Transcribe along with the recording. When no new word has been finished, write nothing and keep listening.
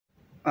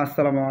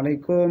আসসালামু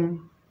আলাইকুম।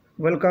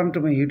 Welcome to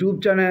my YouTube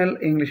channel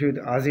English with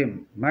Azim.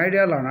 My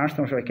dear learners,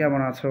 তোমরা সবাই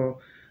কেমন আছো?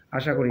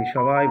 আশা করি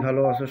সবাই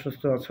ভালো আছো,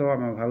 সুস্থ আছো।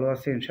 আমি ভালো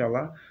আছি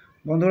ইনশাআল্লাহ।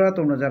 বন্ধুরা,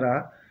 তোমরা যারা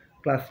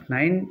ক্লাস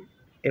 9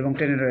 এবং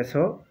 10-এ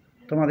রয়েছো,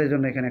 তোমাদের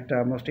জন্য এখানে একটা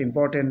মোস্ট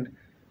ইম্পর্টেন্ট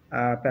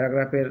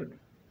প্যারাগ্রাফের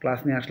ক্লাস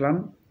নিয়ে আসলাম।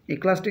 এই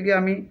ক্লাসটিকে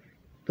আমি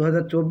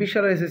 2024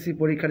 সালের এসএসসি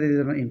পরীক্ষার্থীদের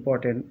জন্য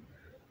ইম্পর্টেন্ট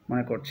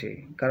মনে করছি,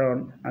 কারণ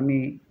আমি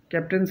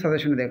ক্যাপ্টেন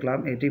সাজেশনে দেখলাম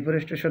এই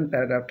ডিফরেস্টেশন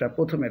প্যারাগ্রাফটা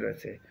প্রথমে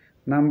রয়েছে,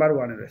 নাম্বার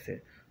 1-এ রয়েছে।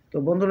 তো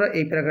বন্ধুরা,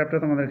 এই প্যারাগ্রাফটা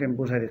তোমাদেরকে আমি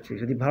বোঝাই দিচ্ছি।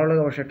 যদি ভালো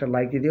লাগে অবশ্যই একটা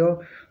লাইক দিয়ে দিও,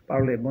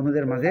 পারলে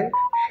বন্ধুদের মাঝে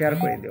শেয়ার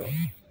করে দিও।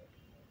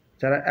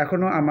 যারা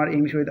এখনও আমার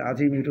ইংলিশ উইথ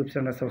আজিম ইউটিউব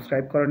চ্যানেলটা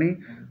সাবস্ক্রাইব করনি,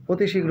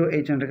 অতি শীঘ্র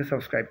এই চ্যানেলটাকে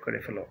সাবস্ক্রাইব করে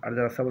ফেলো। আর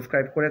যারা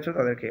সাবস্ক্রাইব করেছো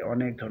তাদেরকে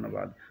অনেক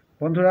ধন্যবাদ।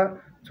 বন্ধুরা,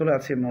 চলে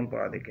আসছি মূল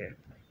পড়া দিকে।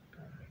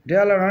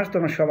 ডিয়ার লার্নার্স,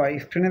 তোমরা সবাই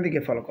স্ক্রিনের দিকে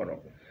ফলো করো।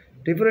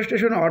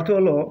 ডিফরেস্টেশন অর্থ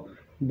হলো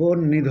বন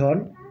নিধন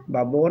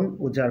বা বন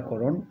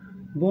উজাড়করণ,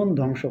 বন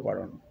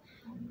ধ্বংসকরণ।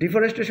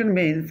 Deforestation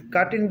means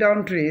cutting down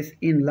trees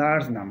in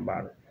large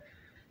number.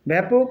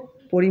 ব্যাপক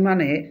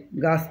পরিমাণে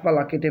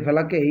গাছপালা কেটে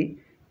ফেলাকেই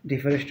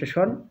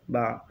ডিফরেস্টেশন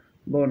বা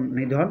বন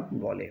নিধন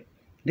বলে।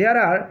 দেয়ার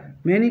are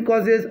many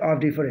causes of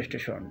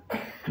deforestation.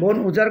 বন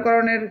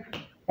উজাড়করণের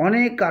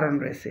অনেক কারণ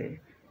রয়েছে।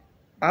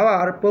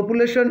 Our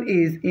population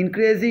is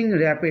increasing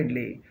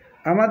rapidly.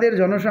 আমাদের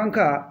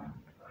জনসংখ্যা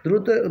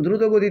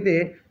দ্রুত গতিতে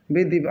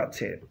বৃদ্ধি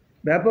পাচ্ছে,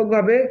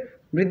 ব্যাপকভাবে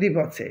বৃদ্ধি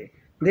পাচ্ছে।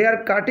 দে আর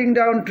cutting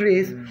down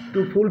trees to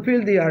fulfil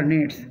there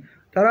needs.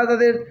 তারা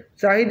তাদের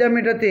চাহিদা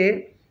মেটাতে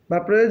বা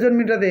প্রয়োজন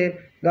মেটাতে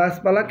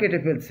গাছপালা কেটে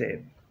ফেলছে।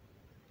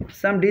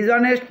 সাম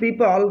dishonest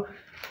people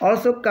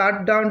also cut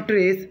down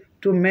trees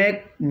to make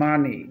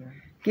money.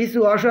 কিছু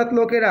অসৎ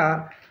লোকেরা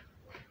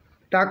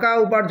টাকা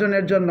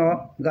উপার্জনের জন্য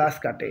গাছ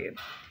কাটে।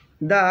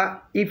 The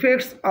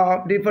effects of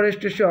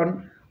deforestation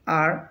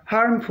R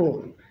harmful.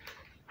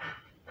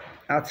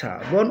 আচ্ছা,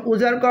 বন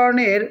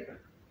উজাড়করণের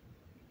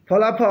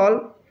ফলাফল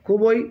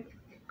খুবই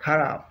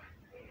খারাপ,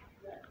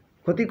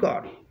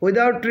 ক্ষতিকর।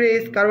 Without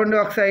trees carbon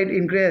dioxide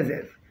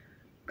increases.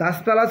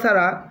 গাছপালা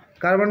ছাড়া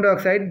কার্বন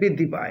ডাইঅক্সাইড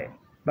বৃদ্ধি পায়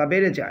বা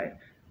বেড়ে যায়।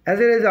 অ্যাজ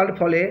এ রেজাল্ট,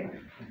 ফলে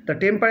দ্য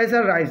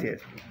টেম্পারেচার রাইজেস।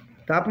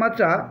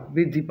 তাপমাত্রা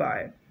বৃদ্ধি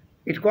পায়।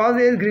 It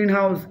causes green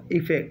house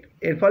effect.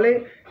 এর ফলে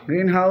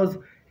গ্রিন হাউস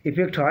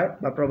ইফেক্ট হয়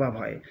বা প্রভাব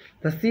হয়।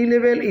 The sea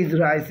level is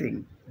rising.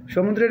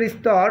 সমুদ্রের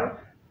স্তর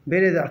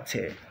বেড়ে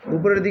যাচ্ছে,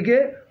 উপরের দিকে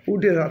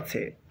উঠে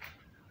যাচ্ছে।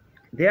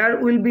 There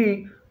will be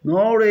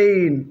no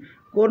rain.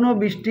 কোনো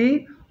বৃষ্টি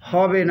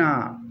হবে না।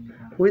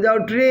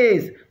 Without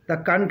trees the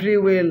country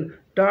will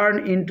turn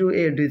into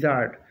A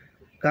dessert.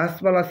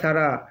 গাছপালা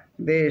ছাড়া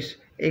দেশ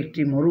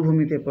একটি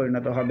মরুভূমিতে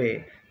পরিণত হবে।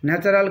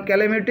 Natural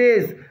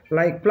calamities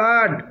like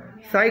flood,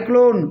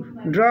 cyclone,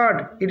 ড্রাট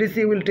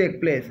etc will take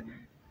place.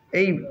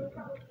 এই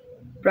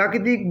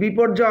প্রাকৃতিক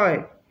বিপর্যয়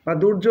বা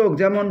দুর্যোগ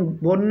যেমন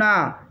বন্যা,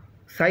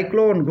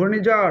 সাইক্লোন,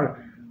 ঘূর্ণিঝড়,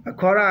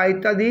 খরা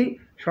ইত্যাদি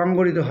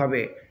সংঘটিত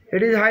হবে।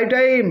 It is high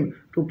time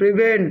to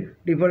prevent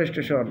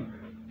deforestation.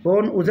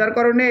 বন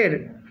উজাড়করণের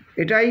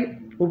এটাই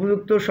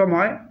উপযুক্ত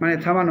সময়, মানে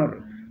থামানোর।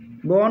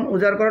 বন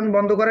উজাড়করণ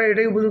বন্ধ করার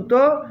এটাই উপযুক্ত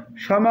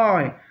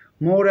সময়।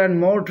 More and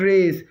more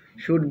trees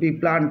should be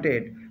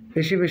planted.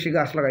 বেশি বেশি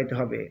গাছ লাগাইতে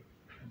হবে।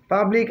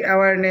 Public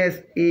awareness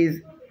is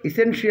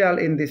essential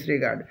in this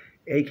regard.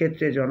 এই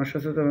ক্ষেত্রে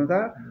জনসচেতনতা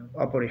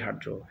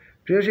অপরিহার্য।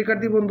 প্রিয়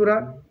শিক্ষার্থী বন্ধুরা,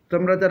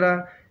 তোমরা যারা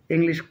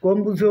ইংলিশ কম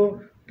বুঝো,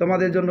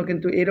 তোমাদের জন্য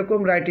কিন্তু এরকম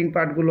রাইটিং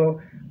পার্টগুলো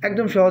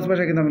একদম সহজ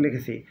ভাষায় কিন্তু আমি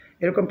লিখেছি।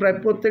 এরকম প্রায়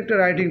প্রত্যেকটা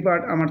রাইটিং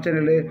পার্ট আমার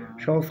চ্যানেলে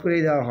সহজ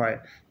করেই দেওয়া হয়,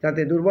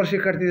 যাতে দুর্বল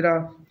শিক্ষার্থীরা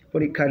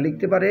পরীক্ষায়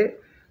লিখতে পারে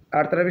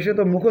আর তারা বিশেষত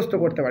মুখস্থ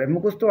করতে পারে।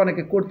 মুখস্থ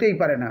অনেকে করতেই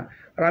পারে না।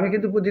 আর আমি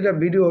কিন্তু প্রতিটা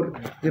ভিডিওর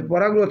যে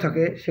পড়াগুলো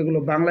থাকে সেগুলো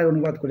বাংলায়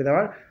অনুবাদ করে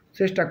দেওয়ার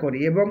চেষ্টা করি।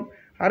 এবং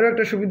আরও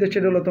একটা সুবিধা,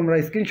 সেটা হলো তোমরা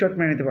স্ক্রিনশট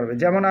মেরে নিতে পারবে।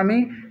 যেমন আমি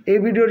এই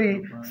ভিডিওরই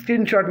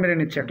স্ক্রিনশট মেরে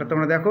নিচ্ছি একটা,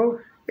 তোমরা দেখো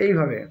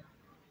এইভাবে।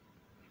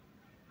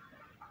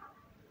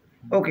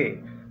 ওকে,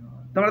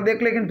 তোমরা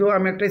দেখলে কিন্তু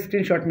আমি একটা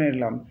স্ক্রিনশট মেরে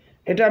নিলাম।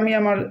 এটা আমি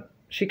আমার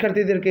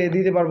শিক্ষার্থীদেরকে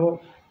দিতে পারবো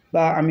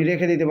বা আমি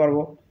রেখে দিতে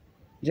পারবো।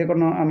 যে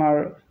কোনো আমার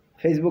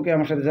ফেসবুকে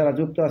আমার সাথে যারা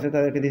যুক্ত আছে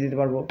তাদেরকে দিয়ে দিতে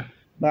পারবো,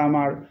 বা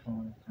আমার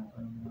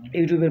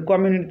ইউটিউবের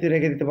কমিউনিটিতে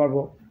রেখে দিতে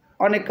পারবো।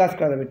 অনেক কাজ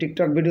করা যাবে,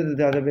 টিকটক ভিডিওতে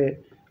দেওয়া যাবে,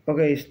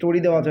 ওকে স্টোরি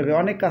দেওয়া যাবে,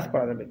 অনেক কাজ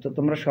করা যাবে। তো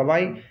তোমরা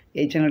সবাই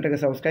এই চ্যানেলটাকে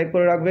সাবস্ক্রাইব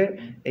করে রাখবে।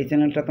 এই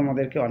চ্যানেলটা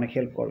তোমাদেরকে অনেক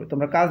হেল্প করবে।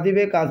 তোমরা কাজ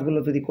দিবে, কাজগুলো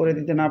যদি করে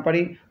দিতে না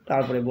পারি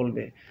তারপরে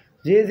বলবে।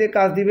 যে যে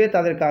কাজ দিবে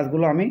তাদের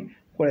কাজগুলো আমি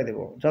করে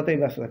দেবো, যতই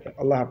ব্যস্ত থাকে।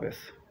 আল্লাহ হাফেজ।